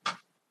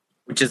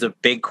 Which is a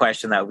big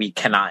question that we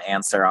cannot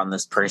answer on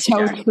this Percy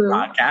Jackson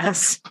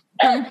podcast.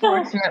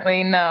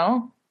 Unfortunately,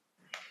 no.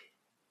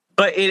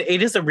 But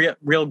it is a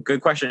real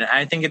good question. And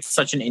I think it's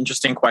such an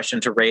interesting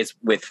question to raise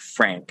with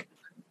Frank,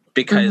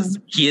 because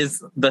he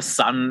is the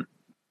son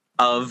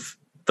of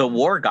the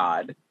war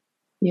god,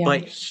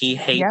 but he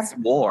hates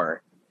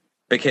war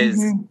because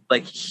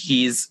like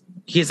it's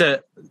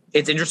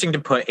interesting to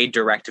put a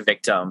direct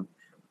victim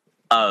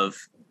of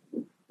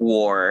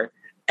war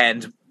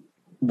and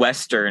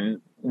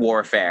Western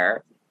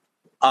warfare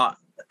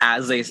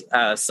as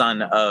a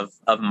son of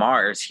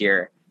Mars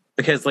here.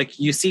 Because, like,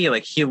 you see,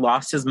 like, he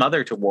lost his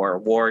mother to war.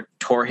 War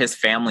tore his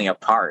family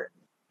apart.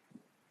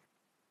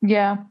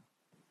 Yeah.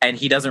 And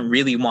he doesn't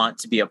really want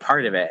to be a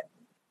part of it.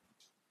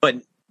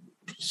 But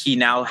he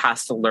now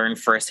has to learn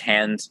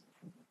firsthand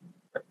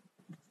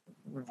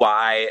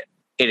why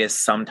it is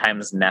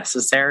sometimes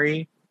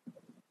necessary.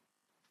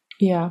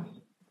 Yeah.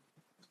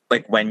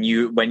 Like, when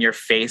you're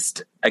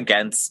faced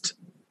against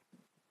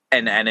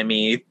an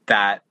enemy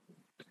that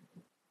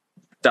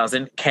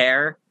doesn't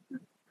care.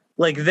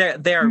 Like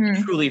they're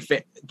truly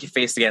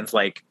faced against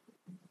like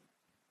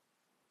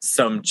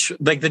some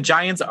like the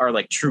giants are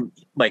like true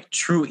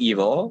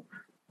evil.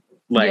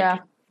 Like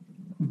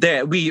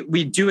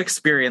we do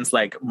experience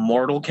like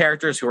mortal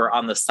characters who are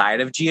on the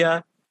side of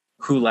Gia,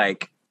 who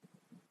like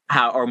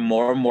are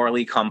more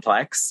morally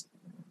complex,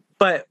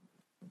 but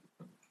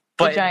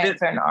the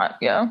giants are not.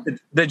 Yeah,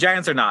 the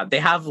giants are not. They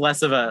have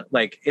less of a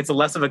like. It's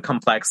less of a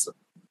complex.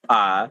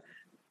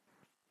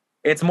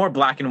 It's more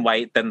black and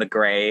white than the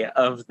gray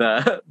of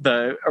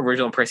the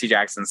original Percy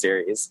Jackson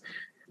series.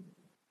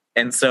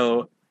 And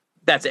so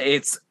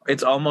it's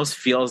almost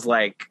feels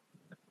like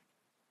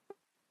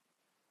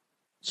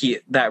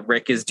that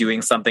Rick is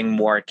doing something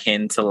more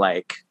akin to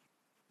like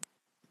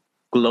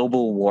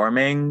global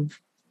warming,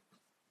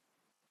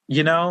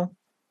 you know?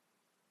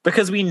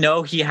 Because we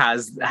know he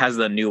has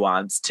the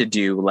nuance to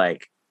do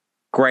like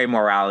gray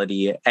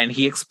morality, and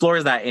he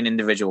explores that in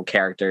individual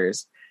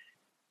characters.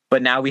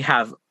 But now we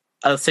have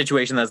a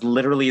situation that's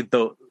literally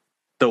the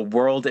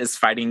world is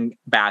fighting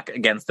back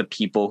against the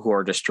people who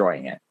are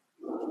destroying it.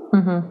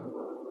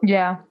 Mm-hmm.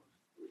 Yeah.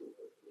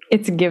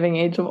 It's giving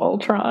Age of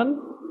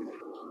Ultron.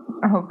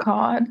 Oh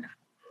God.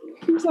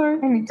 I'm sorry.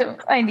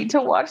 I need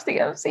to watch the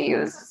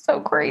MCU. This is so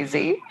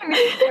crazy. I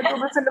need to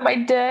listen to my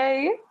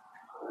day.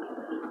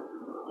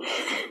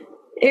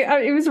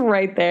 It was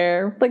right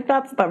there. Like,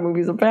 that's what that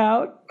movie's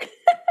about.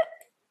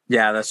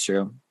 Yeah, that's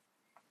true.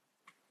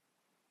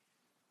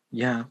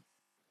 Yeah.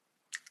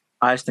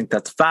 I just think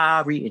that's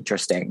very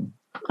interesting.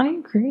 I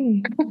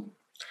agree.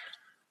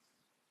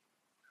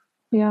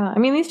 Yeah, I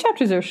mean, these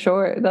chapters are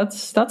short.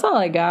 That's all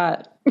I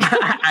got.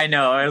 I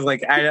know. I was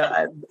like,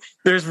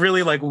 there's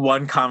really like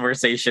one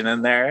conversation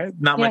in there.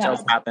 Not much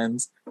else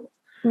happens.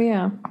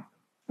 Yeah.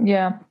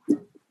 Yeah.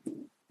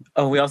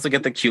 Oh, we also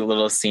get the cute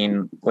little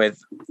scene with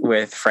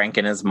Frank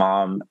and his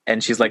mom,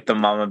 and she's like, the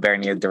Mama Bear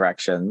needed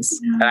directions.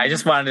 Yeah. And I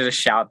just wanted to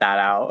shout that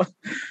out.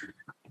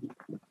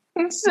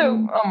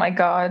 So, oh my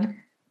God.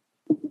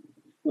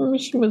 I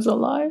wish she was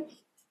alive.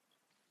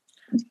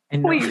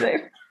 Please.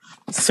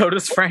 So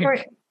does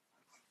Frank.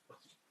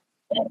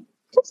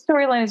 The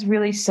storyline is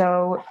really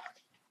so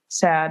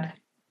sad.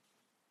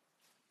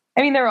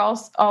 I mean, they're all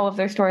of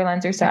their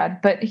storylines are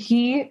sad, but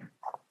it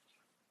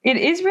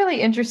is really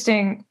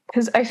interesting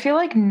because I feel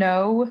like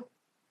no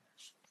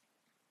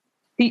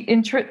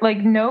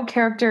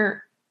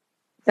character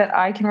that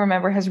I can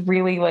remember has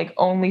really like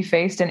only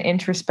faced an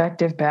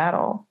introspective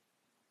battle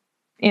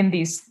in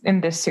this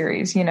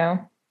series, you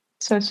know?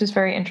 So it's just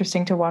very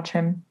interesting to watch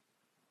him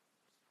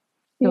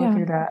go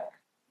through that.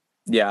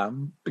 Yeah,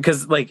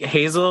 because like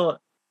Hazel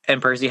and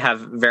Percy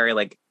have very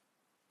like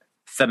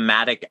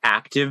thematic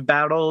active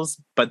battles,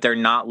 but they're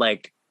not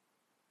like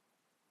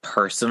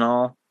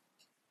personal.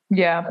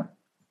 Yeah.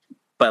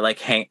 But like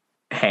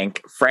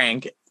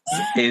Frank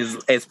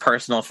is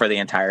personal for the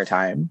entire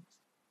time.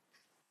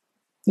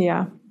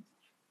 Yeah.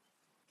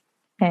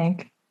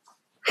 Hank.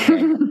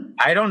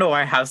 I don't know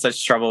why I have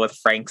such trouble with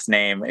Frank's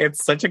name.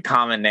 It's such a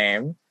common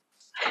name.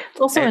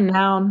 It's also a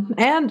noun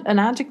and an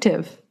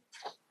adjective.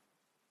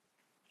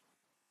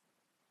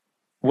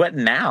 What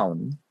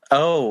noun?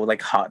 Oh,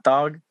 like hot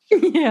dog?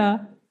 Yeah.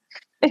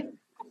 I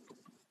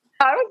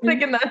was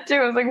thinking that too.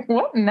 I was like,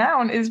 what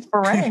noun is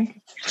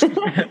Frank?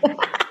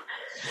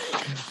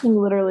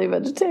 Literally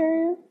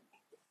vegetarian.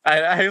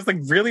 I was like,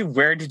 really?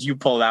 Where did you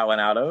pull that one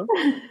out of?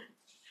 I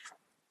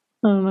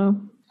don't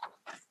know.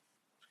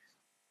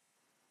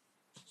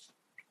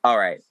 All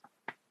right.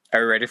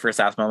 Are you ready for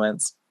Sass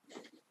Moments?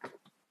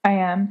 I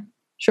am.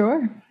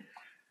 Sure. Let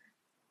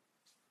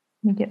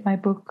me get my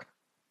book.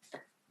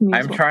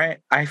 I'm trying.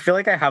 I feel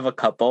like I have a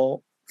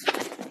couple.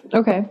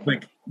 Okay.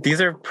 Like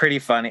these are pretty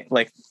funny.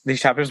 Like these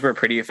chapters were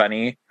pretty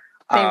funny.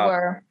 They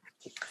were.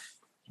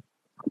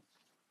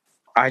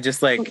 I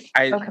just like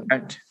I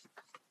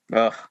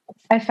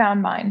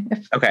found mine.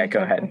 Okay,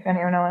 go ahead. If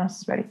anyone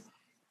else is ready.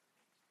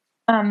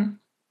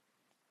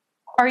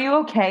 Are you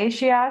okay?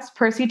 She asked.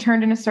 Percy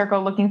turned in a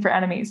circle looking for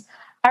enemies.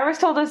 Iris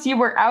told us you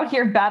were out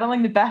here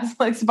battling the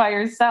basilisks by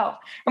yourself.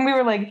 And we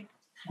were like,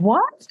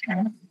 what?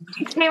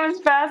 We came as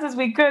fast as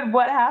we could.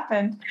 What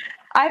happened?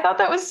 I thought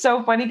that was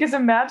so funny because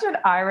imagine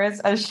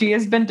Iris as she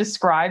has been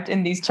described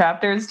in these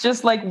chapters,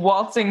 just like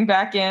waltzing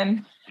back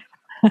in.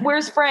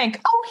 Where's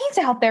Frank? Oh, he's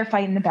out there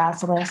fighting the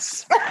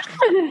basilisks.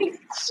 She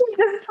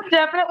just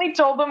definitely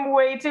told them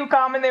way too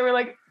calm, and they were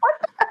like, what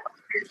the hell?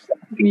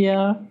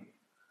 Yeah.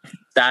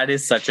 That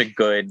is such a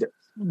good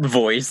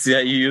voice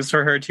that you used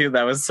for her too.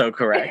 That was so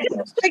correct.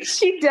 Like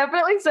she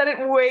definitely said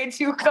it way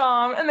too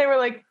calm, and they were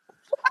like,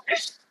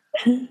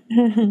 is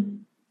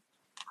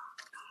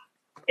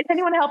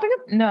anyone helping him?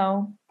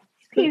 No.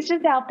 He's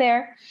just out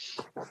there.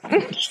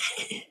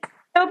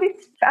 He'll be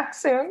back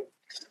soon.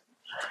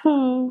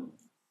 All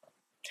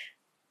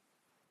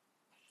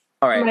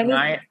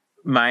right.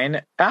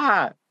 Mine.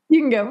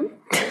 You can go.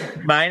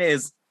 Mine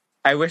is,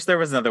 I wish there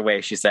was another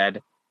way, she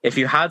said. If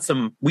you had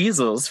some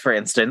weasels, for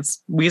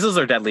instance, weasels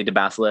are deadly to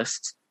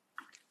basilisks.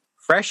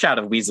 Fresh out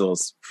of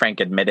weasels, Frank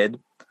admitted.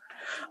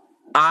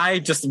 I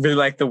just really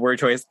like the word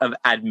choice of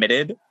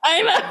admitted.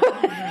 I know.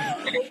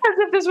 As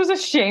if this was a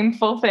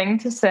shameful thing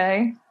to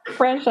say.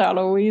 Fresh out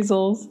of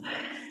weasels.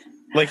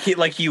 Like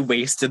he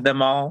wasted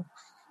them all.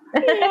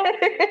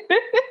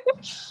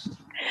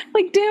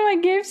 Like, damn, I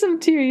gave some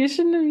to you. You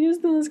shouldn't have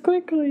used them as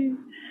quickly.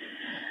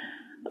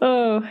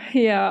 Oh,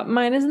 yeah.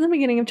 Mine is in the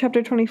beginning of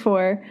chapter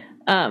 24.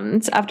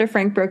 It's after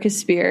Frank broke his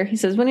spear. He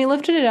says, when he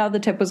lifted it out, the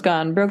tip was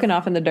gone, broken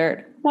off in the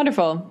dirt.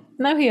 Wonderful.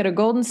 Now he had a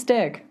golden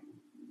stick.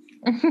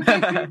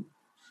 My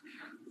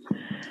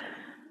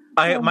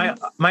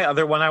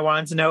other one I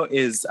wanted to know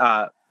is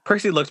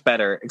Percy looked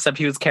better, except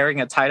he was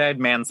carrying a tie-dyed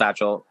man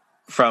satchel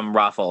from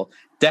Raffle.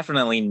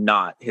 Definitely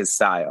not his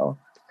style.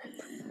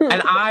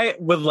 And I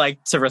would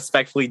like to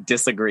respectfully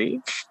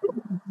disagree.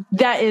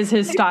 That is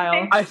his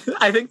style. I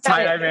think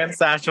tie-dye man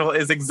satchel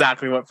is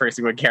exactly what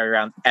Percy would carry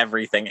around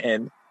everything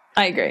in.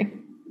 I agree.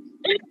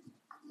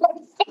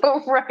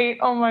 Oh, right.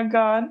 Oh my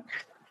God.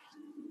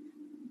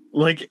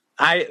 Like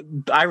I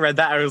read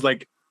that, I was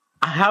like,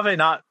 have I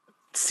not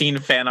seen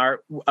fan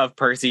art of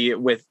Percy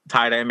with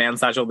tie-dye man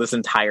satchel this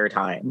entire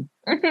time?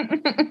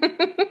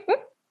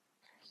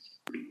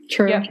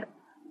 True. Yeah.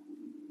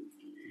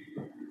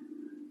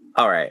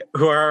 All right.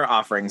 Who are our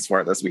offerings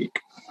for this week?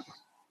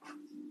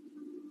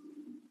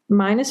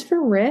 Mine is for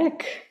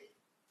Rick.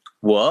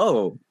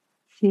 Whoa.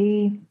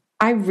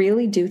 I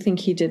really do think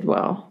he did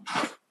well.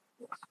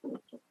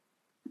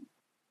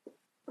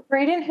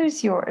 Brayden,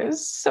 who's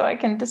yours? So I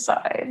can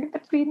decide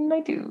between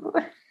my two.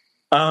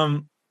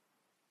 I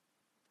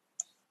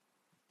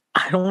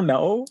don't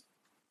know.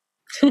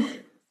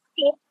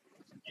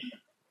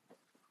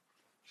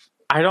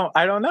 I don't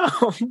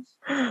know.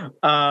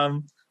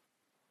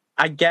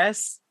 I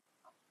guess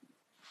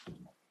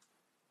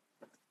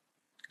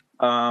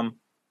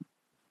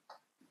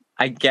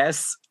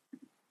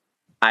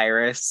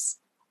Iris.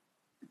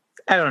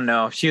 I don't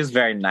know. She was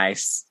very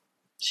nice.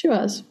 She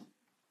was.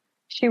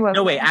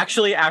 No, wait.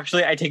 Actually, I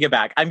take it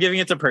back. I'm giving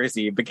it to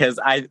Percy because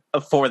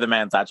for the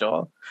man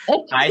satchel.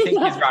 I think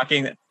he's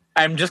rocking.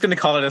 I'm just going to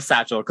call it a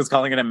satchel because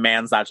calling it a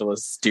man satchel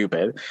is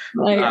stupid.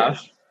 But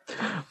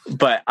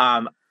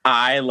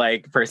I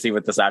like Percy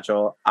with the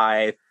satchel.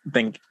 I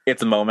think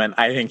it's a moment.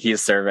 I think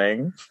he's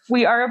serving.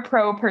 We are a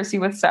pro Percy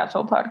with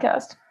satchel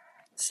podcast.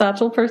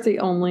 Satchel Percy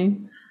only.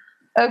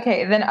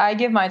 Okay, then I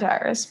give mine to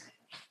Iris.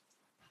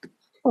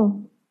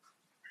 Oh.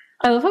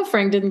 I love how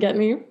Frank didn't get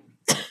me.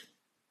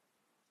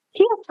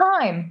 He has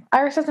time.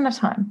 Iris doesn't have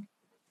time.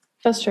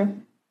 That's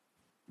true.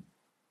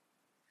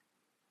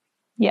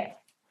 Yeah.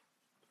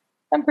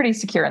 I'm pretty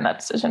secure in that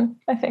decision,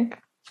 I think.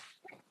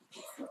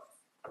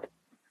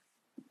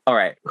 All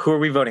right. Who are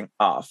we voting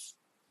off?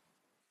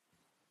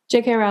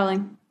 J.K.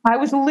 Rowling. I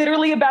was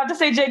literally about to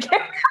say J.K.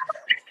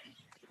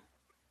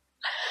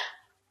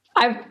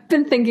 I've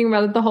been thinking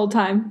about it the whole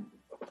time.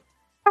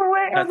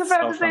 Wait, I was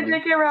about to say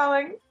J.K.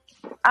 Rowling.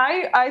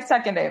 I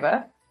second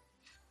Ava.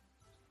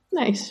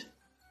 Nice.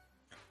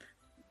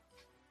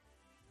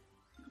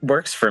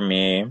 Works for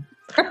me.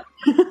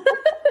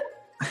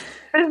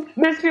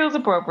 This feels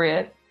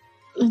appropriate.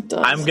 It does.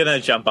 I'm going to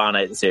jump on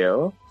it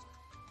too.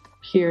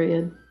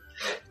 Period.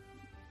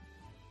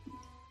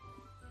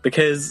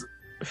 Because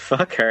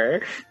fuck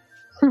her.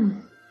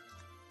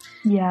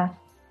 Yeah.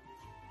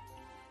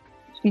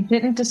 She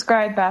didn't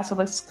describe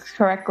basilisks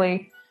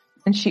correctly,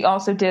 and she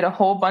also did a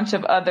whole bunch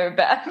of other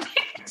bad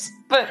things.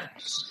 But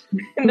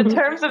in the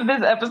terms of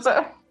this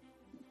episode.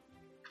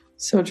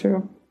 So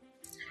true.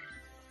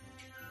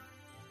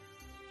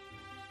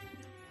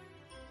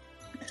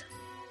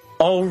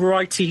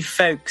 Alrighty,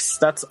 folks,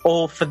 that's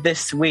all for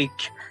this week.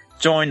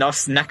 Join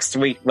us next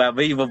week where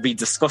we will be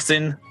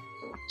discussing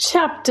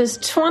Chapters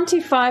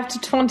 25 to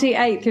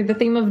 28 through the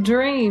theme of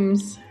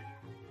dreams.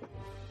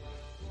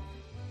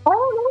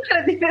 Oh, I'm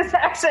gonna do this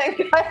accent,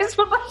 guys.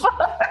 What the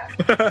fuck?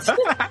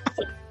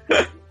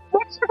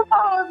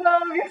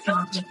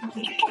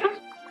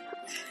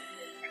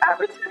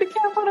 Return to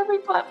Camp on every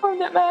platform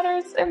that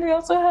matters. And we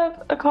also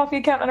have a coffee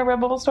account and a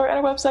Redbubble store and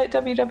a website,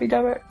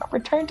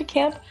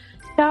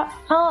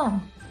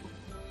 www.returntocamp.com.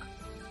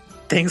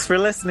 Thanks for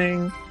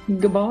listening.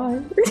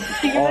 Goodbye.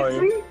 See you next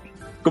week.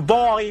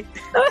 Goodbye.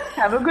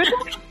 Have a good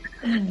night.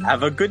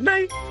 Have a good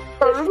night.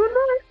 Have a good